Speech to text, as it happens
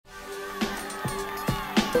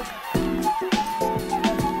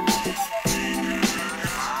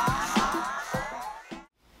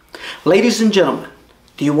Ladies and gentlemen,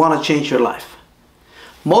 do you want to change your life?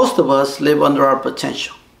 Most of us live under our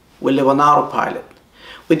potential. We live on autopilot.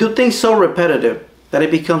 We do things so repetitive that it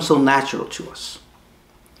becomes so natural to us.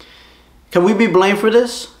 Can we be blamed for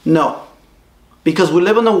this? No, because we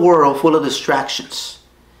live in a world full of distractions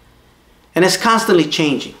and it's constantly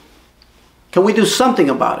changing. Can we do something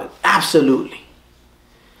about it? Absolutely.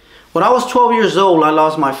 When I was 12 years old, I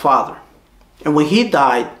lost my father. And when he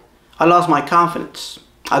died, I lost my confidence.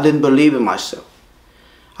 I didn't believe in myself.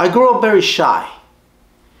 I grew up very shy.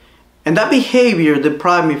 And that behavior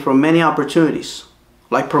deprived me from many opportunities,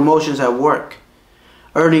 like promotions at work,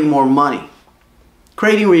 earning more money,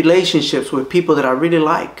 creating relationships with people that I really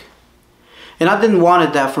like. And I didn't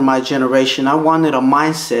want that for my generation. I wanted a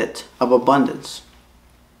mindset of abundance.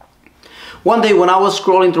 One day when I was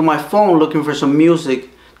scrolling through my phone looking for some music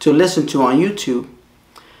to listen to on YouTube,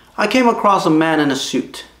 I came across a man in a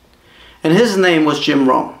suit. And his name was Jim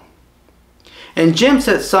Rohn. And Jim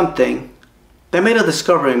said something that made a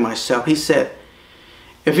discovery in myself. He said,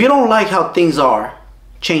 if you don't like how things are,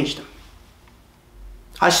 change them.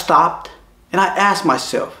 I stopped and I asked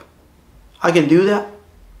myself, I can do that?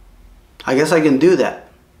 I guess I can do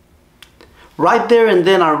that. Right there and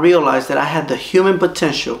then I realized that I had the human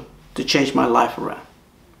potential to change my life around.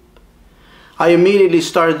 I immediately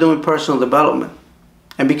started doing personal development.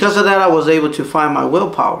 And because of that, I was able to find my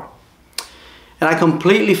willpower. And I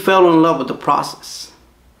completely fell in love with the process.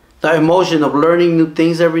 The emotion of learning new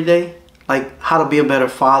things every day, like how to be a better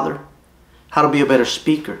father, how to be a better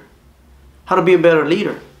speaker, how to be a better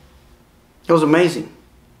leader. It was amazing.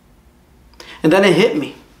 And then it hit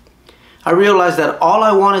me. I realized that all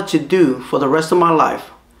I wanted to do for the rest of my life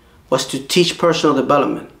was to teach personal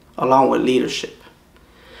development along with leadership.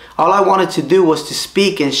 All I wanted to do was to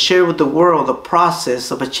speak and share with the world the process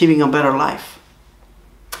of achieving a better life.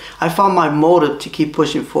 I found my motive to keep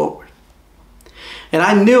pushing forward. And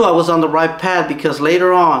I knew I was on the right path because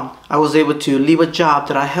later on, I was able to leave a job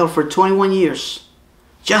that I held for 21 years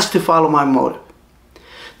just to follow my motive.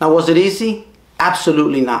 Now, was it easy?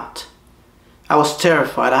 Absolutely not. I was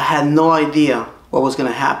terrified. I had no idea what was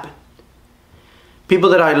going to happen.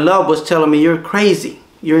 People that I loved was telling me, you're crazy,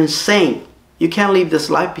 you're insane, you can't leave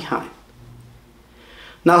this life behind.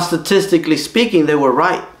 Now, statistically speaking, they were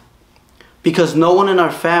right. Because no one in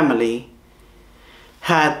our family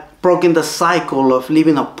had broken the cycle of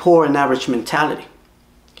living a poor and average mentality.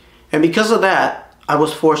 And because of that, I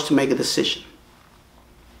was forced to make a decision.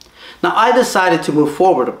 Now, I decided to move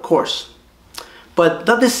forward, of course. But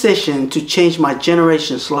the decision to change my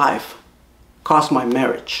generation's life cost my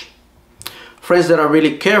marriage. Friends that I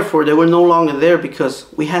really cared for, they were no longer there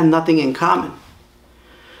because we had nothing in common.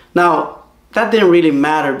 Now, that didn't really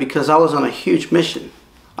matter because I was on a huge mission.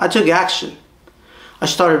 I took action. I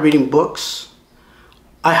started reading books.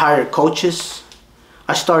 I hired coaches.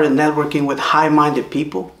 I started networking with high-minded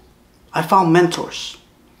people. I found mentors.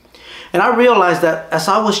 And I realized that as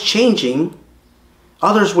I was changing,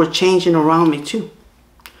 others were changing around me too.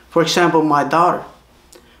 For example, my daughter.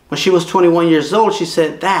 When she was 21 years old, she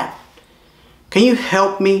said, Dad, can you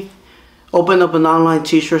help me open up an online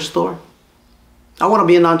t-shirt store? I want to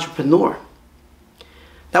be an entrepreneur.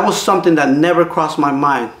 That was something that never crossed my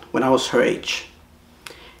mind when I was her age.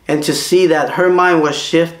 And to see that her mind was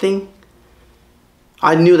shifting,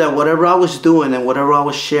 I knew that whatever I was doing and whatever I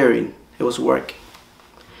was sharing, it was working.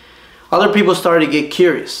 Other people started to get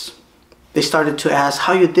curious. They started to ask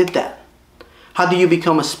how you did that. How do you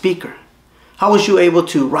become a speaker? How was you able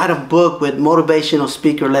to write a book with motivational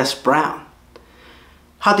speaker Les Brown?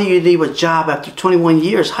 How do you leave a job after 21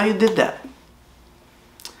 years? How you did that?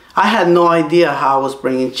 I had no idea how I was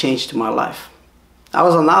bringing change to my life. I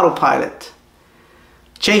was on autopilot.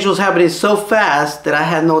 Change was happening so fast that I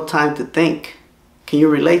had no time to think. Can you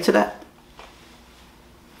relate to that?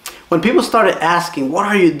 When people started asking, what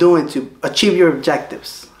are you doing to achieve your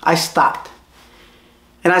objectives? I stopped.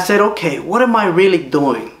 And I said, okay, what am I really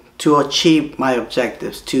doing to achieve my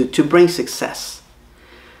objectives, to bring success?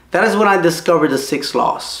 That is when I discovered the 6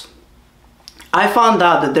 laws. I found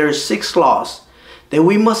out that there are 6 laws that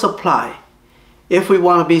we must apply if we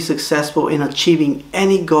want to be successful in achieving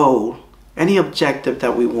any goal, any objective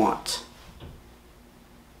that we want.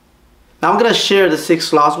 Now I'm going to share the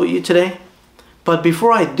 6 laws with you today, but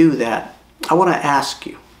before I do that, I want to ask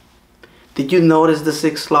you, did you notice the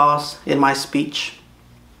 6 laws in my speech?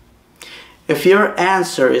 If your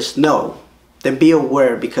answer is no, then be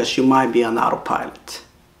aware because you might be on autopilot.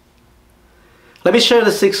 Let me share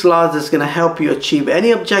the 6 laws that's going to help you achieve any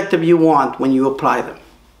objective you want when you apply them.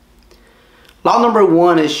 Law number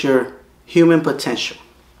 1 is your human potential.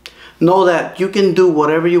 Know that you can do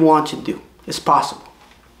whatever you want to do. It's possible.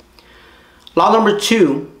 Law number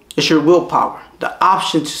 2 is your willpower, the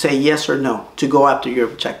option to say yes or no to go after your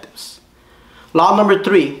objectives. Law number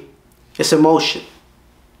 3 is emotion.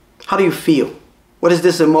 How do you feel? What is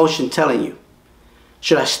this emotion telling you?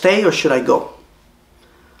 Should I stay or should I go?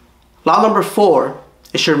 Law number 4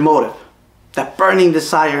 is your motive, that burning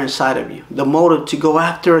desire inside of you, the motive to go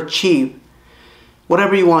after, achieve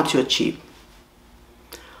whatever you want to achieve.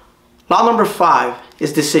 Law number 5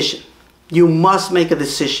 is decision. You must make a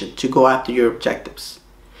decision to go after your objectives.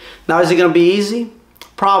 Now, is it going to be easy?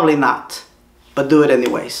 Probably not, but do it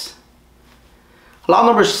anyways. Law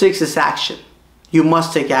number 6 is action. You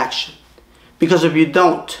must take action, because if you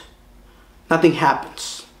don't, nothing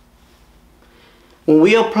happens. When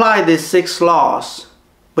we apply these 6 laws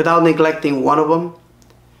without neglecting one of them,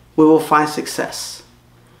 we will find success.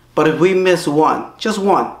 But if we miss one, just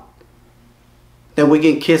one, then we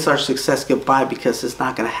can kiss our success goodbye, because it's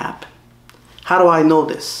not going to happen. How do I know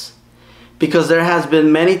this? Because there has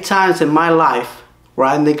been many times in my life where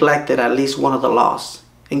I neglected at least one of the laws.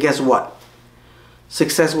 And guess what?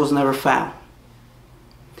 Success was never found.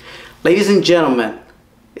 Ladies and gentlemen,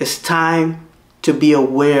 it's time to be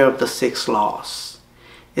aware of the 6 laws.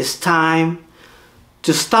 It's time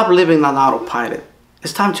to stop living on autopilot.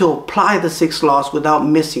 It's time to apply the 6 laws without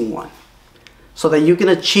missing one, so that you can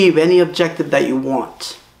achieve any objective that you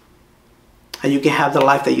want, and you can have the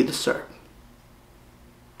life that you deserve.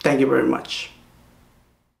 Thank you very much.